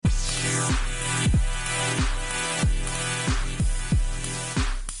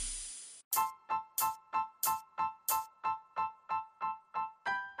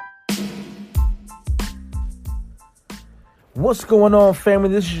What's going on, family?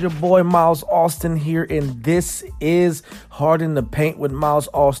 This is your boy Miles Austin here, and this is Hard in the Paint with Miles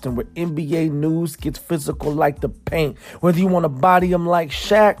Austin, where NBA news gets physical like the paint. Whether you want to body them like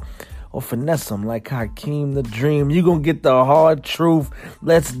Shaq or finesse them like Hakeem the Dream, you're going to get the hard truth.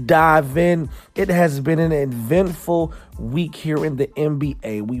 Let's dive in. It has been an eventful week here in the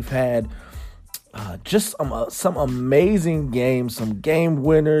NBA. We've had just some amazing games, some game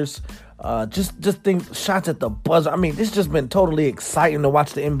winners, just things, shots at the buzzer. I mean, it's just been totally exciting to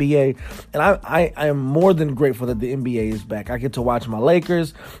watch the NBA, and I am more than grateful that the NBA is back. I get to watch my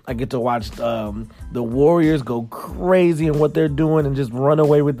Lakers. I get to watch the Warriors go crazy in what they're doing and just run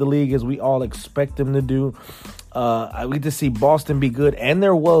away with the league as we all expect them to do. I get to see Boston be good and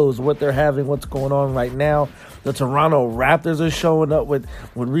their woes, what they're having, what's going on right now. The Toronto Raptors are showing up with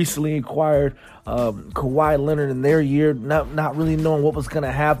recently acquired Kawhi Leonard in their year, not really knowing what was going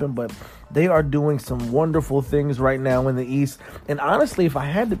to happen, but they are doing some wonderful things right now in the East. And honestly, if I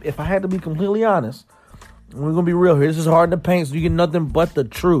had to be completely honest, we're gonna be real here. This is Hard in the Paint, so you get nothing but the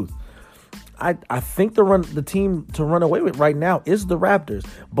truth. I think the team to run away with right now is the Raptors.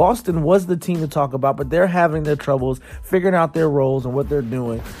 Boston was the team to talk about, but they're having their troubles figuring out their roles and what they're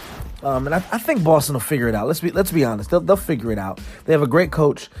doing. And I think Boston will figure it out. Let's be honest. They'll figure it out. They have a great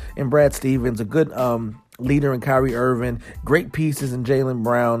coach in Brad Stevens, a good leader in Kyrie Irving, great pieces in Jaylen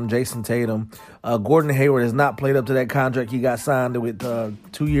Brown, Jason Tatum. Gordon Hayward has not played up to that contract he got signed with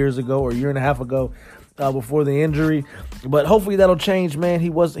 2 years ago or a year and a half ago before the injury. But hopefully that'll change, man. He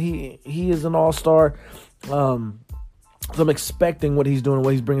is an all-star. So I'm expecting what he's doing,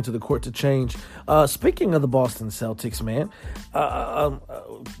 what he's bringing to the court to change. Speaking of the Boston Celtics, man,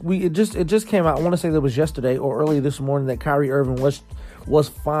 it just came out. I want to say that it was yesterday or early this morning that Kyrie Irving was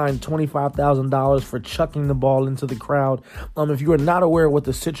fined $25,000 for chucking the ball into the crowd. If you are not aware of what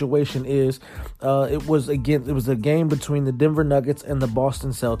the situation is, it was a game between the Denver Nuggets and the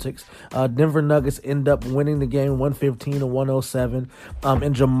Boston Celtics. Denver Nuggets end up winning the game 115-107,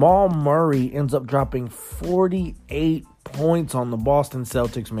 and Jamal Murray ends up dropping 48 points on the Boston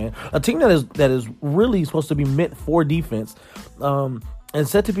Celtics, man. A team that is really supposed to be meant for defense, and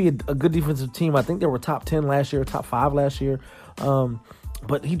said to be a good defensive team. I think they were top 10 last year, top 5 last year.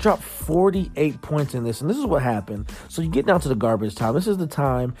 But he dropped 48 points in this, and this is what happened. So you get down to the garbage time. This is the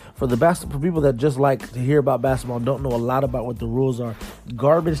time for people that just like to hear about basketball and don't know a lot about what the rules are.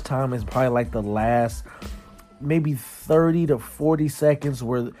 Garbage time is probably like the last maybe 30 to 40 seconds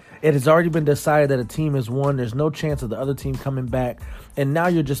where it has already been decided that a team has won. There's no chance of the other team coming back, and now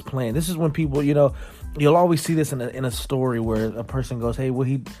you're just playing. This is when people, you'll always see this in a story where a person goes, hey, well,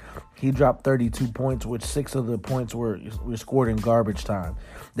 he dropped 32 points, which 6 of the points were scored in garbage time.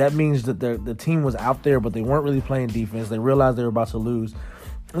 That means that the team was out there, but they weren't really playing defense. They realized they were about to lose.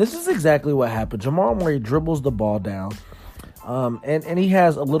 And this is exactly what happened. Jamal Murray dribbles the ball down, and he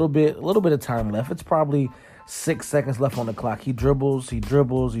has a little bit of time left. It's probably 6 seconds left on the clock. He dribbles,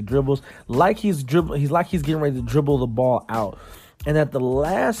 like he's getting ready to dribble the ball out. And at the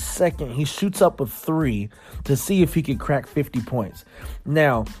last second, he shoots up a 3 to see if he could crack 50 points.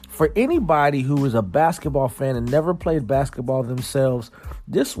 Now, for anybody who is a basketball fan and never played basketball themselves,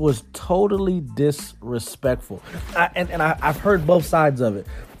 this was totally disrespectful. I've heard both sides of it.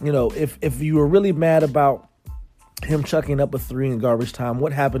 If you were really mad about him chucking up a 3 in garbage time,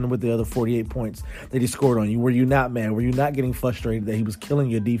 what happened with the other 48 points that he scored on you? Were you not mad? Were you not getting frustrated that he was killing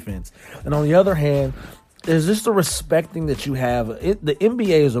your defense? And on the other hand, there's just the respecting that you have. The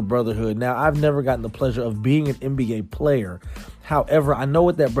NBA is a brotherhood. Now, I've never gotten the pleasure of being an NBA player. However, I know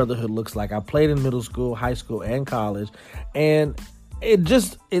what that brotherhood looks like. I played in middle school, high school, and college. And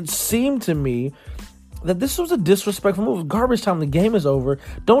it seemed to me that this was a disrespectful move. Garbage time, the game is over.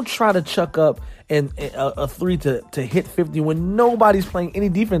 Don't try to chuck up a 3 to hit 50 when nobody's playing any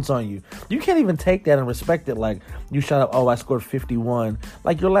defense on you. You can't even take that and respect it like you shot up, I scored 51.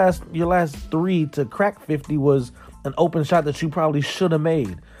 Like your last 3 to crack 50 was an open shot that you probably should have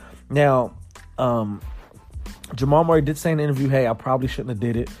made. Now, Jamal Murray did say in the interview, hey, I probably shouldn't have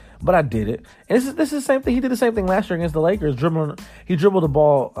did it, but I did it. And this is the same thing. He did the same thing last year against the Lakers. He dribbled the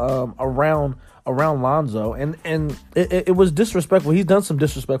ball around Lonzo, and it was disrespectful. He's done some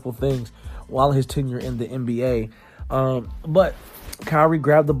disrespectful things while his tenure in the NBA. But Kyrie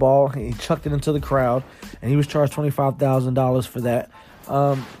grabbed the ball, he chucked it into the crowd, and he was charged $25,000 for that.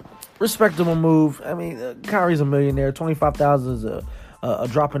 Respectable move. I mean, Kyrie's a millionaire. $25,000 is a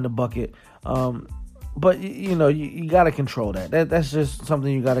drop in the bucket. But, you got to control that. That's just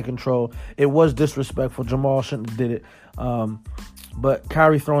something you got to control. It was disrespectful. Jamal shouldn't have did it. But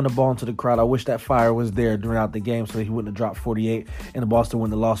Kyrie throwing the ball into the crowd, I wish that fire was there throughout the game so that he wouldn't have dropped 48 and the Boston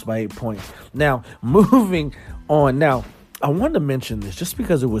wouldn't have lost by 8 points. Now, moving on. Now, I wanted to mention this just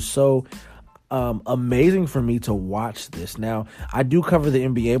because it was so amazing for me to watch this. Now, I do cover the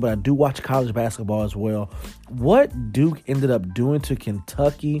NBA, but I do watch college basketball as well. What Duke ended up doing to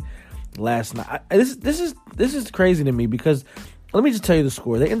Kentucky last night, this is crazy to me because let me just tell you the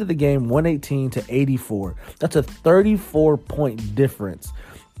score. They ended the game 118-84. That's a 34-point difference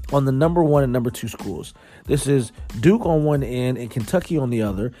on the number 1 and number 2 schools. This is Duke on one end and Kentucky on the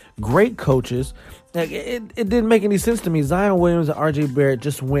other. Great coaches. It didn't make any sense to me. Zion Williams and RJ Barrett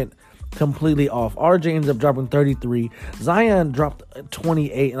just went completely off. RJ ended up dropping 33. Zion dropped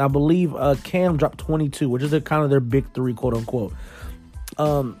 28, and I believe Cam dropped 22, which is kind of their big three, quote unquote.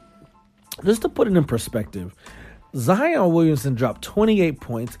 Just to put it in perspective, Zion Williamson dropped 28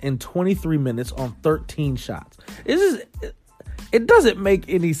 points in 23 minutes on 13 shots. It doesn't make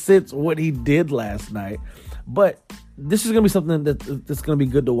any sense what he did last night, but this is going to be something that's going to be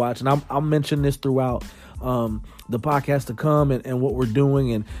good to watch, and I'll mention this throughout the podcast to come and what we're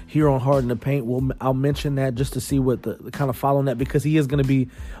doing, and here on Hard in the Paint, I'll mention that just to see what the kind of following that, because he is going to be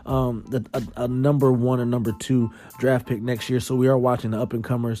a number 1 or number 2 draft pick next year, so we are watching the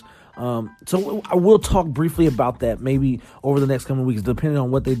up-and-comers. So I will talk briefly about that maybe over the next coming weeks, depending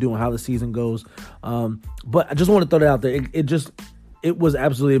on what they do and how the season goes. But I just want to throw that out there. It was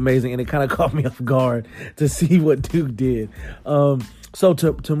absolutely amazing, and it kind of caught me off guard to see what Duke did. So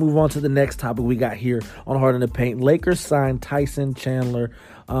to move on to the next topic we got here on Hard in the Paint, Lakers signed Tyson Chandler.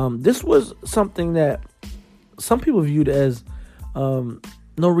 This was something that some people viewed as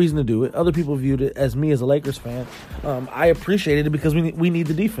no reason to do it. Other people viewed it as, me as a Lakers fan, I appreciated it because we need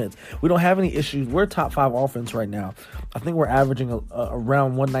the defense. We don't have any issues. We're top 5 offense right now. I think we're averaging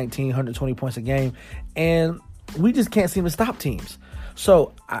around 119, 120 points a game, and we just can't seem to stop teams.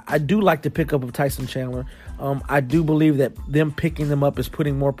 So I do like the pickup of Tyson Chandler. I do believe that them picking them up is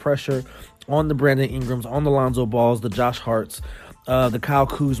putting more pressure on the Brandon Ingrams, on the Lonzo Balls, the Josh Harts, the Kyle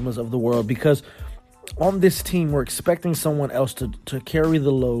Kuzmas of the world, because on this team, we're expecting someone else to carry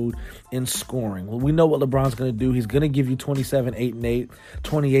the load in scoring. Well, we know what LeBron's going to do. He's going to give you 27, 8, and 8,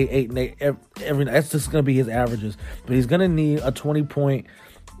 28, 8, and 8. Every that's just going to be his averages. But he's going to need a 20-point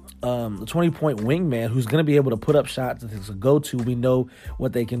wingman who's going to be able to put up shots. It's a go-to. We know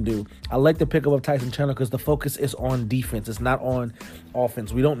what they can do. I like the pickup of Tyson Chandler because the focus is on defense. It's not on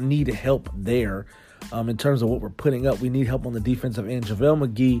offense. We don't need help there. In terms of what we're putting up, we need help on the defensive end. JaVale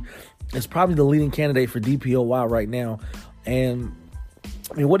McGee is probably the leading candidate for DPOY right now. And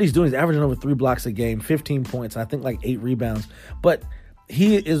I mean, what he's doing is averaging over 3 blocks a game, 15 points, I think like 8 rebounds. But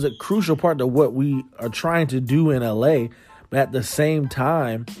he is a crucial part of what we are trying to do in LA. But at the same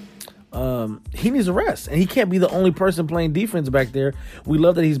time, he needs a rest, and he can't be the only person playing defense back there. We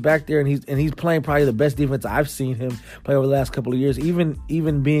love that he's back there, and he's playing probably the best defense I've seen him play over the last couple of years,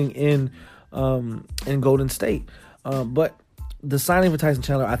 even being in Golden State. But the signing of Tyson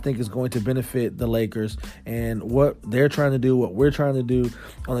Chandler, I think, is going to benefit the Lakers and what they're trying to do, what we're trying to do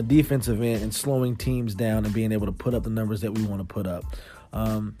on the defensive end, and slowing teams down and being able to put up the numbers that we want to put up.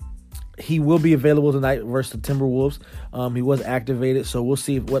 He will be available tonight versus the Timberwolves. He was activated, so we'll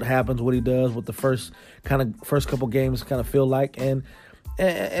see what happens, what he does, what the first couple games kind of feel like, and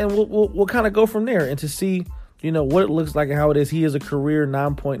we'll kind of go from there and to see, what it looks like and how it is. He is a career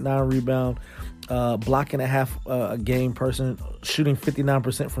 9.9 rebound, block and a half a game person, shooting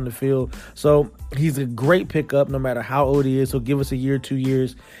 59% from the field. So he's a great pickup no matter how old he is. He'll give us a year, 2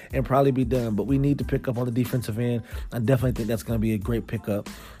 years, and probably be done. But we need to pick up on the defensive end. I definitely think that's going to be a great pickup.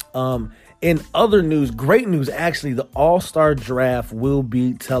 In other news, great news, actually, the All-Star Draft will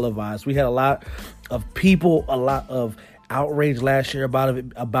be televised. We had a lot of outrage last year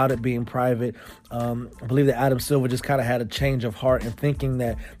about it being private. I believe that Adam Silver just kind of had a change of heart and thinking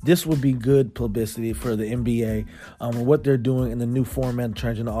that this would be good publicity for the NBA and what they're doing in the new format,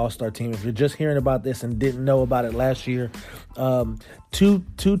 changing the All-Star team. If you're just hearing about this and didn't know about it last year, two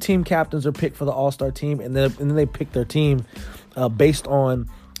team captains are picked for the All-Star team, and then they pick their team based on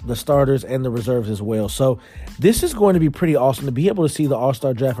the starters and the reserves as well. So this is going to be pretty awesome to be able to see the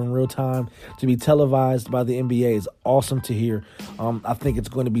All-Star Draft in real time, to be televised by the NBA is awesome to hear. I think it's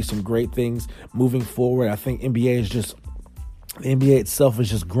going to be some great things moving forward. I think the NBA itself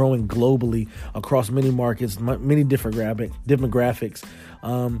is just growing globally across many markets, many different demographics.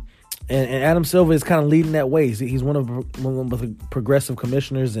 And Adam Silver is kind of leading that way. He's one of the progressive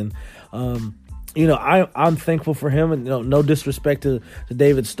commissioners, and I'm thankful for him, and no disrespect to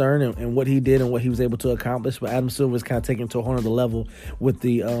David Stern and what he did and what he was able to accomplish, but Adam Silver is kind of taken to a whole other level with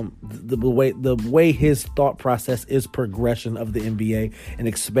the way his thought process is progression of the NBA and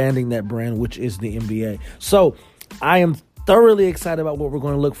expanding that brand, which is the NBA. So I am thoroughly excited about what we're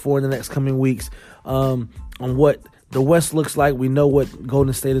going to look for in the next coming weeks, on what the West looks like. We know what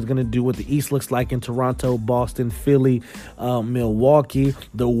Golden State is going to do, what the East looks like in Toronto, Boston, Philly, Milwaukee.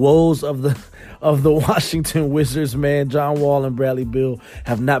 The woes of the Washington Wizards, man. John Wall and Bradley Beal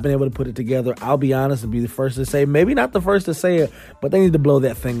have not been able to put it together. I'll be honest and be the first to say, maybe not the first to say it, but they need to blow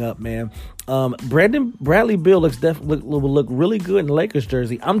that thing up, man. Bradley Beal will look really good in the Lakers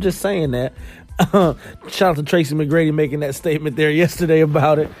jersey. I'm just saying that. Shout out to Tracy McGrady making that statement there yesterday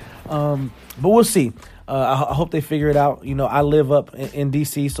about it. But we'll see. I hope they figure it out. You know, I live up in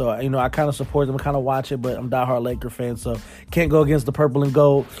D.C., so, you know, I kind of support them, kind of watch it, but I'm a diehard Laker fan, so can't go against the purple and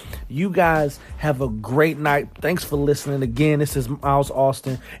gold. You guys have a great night. Thanks for listening. Again, this is Miles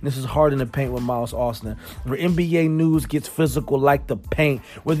Austin, and this is Hard in the Paint with Miles Austin, where NBA news gets physical like the paint.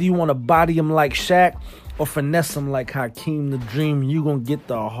 Whether you want to body him like Shaq or finesse him like Hakeem the Dream, you going to get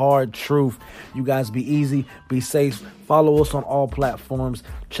the hard truth. You guys be easy, be safe. Follow us on all platforms.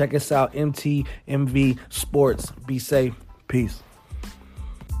 Check us out, MTMV Sports. Be safe. Peace.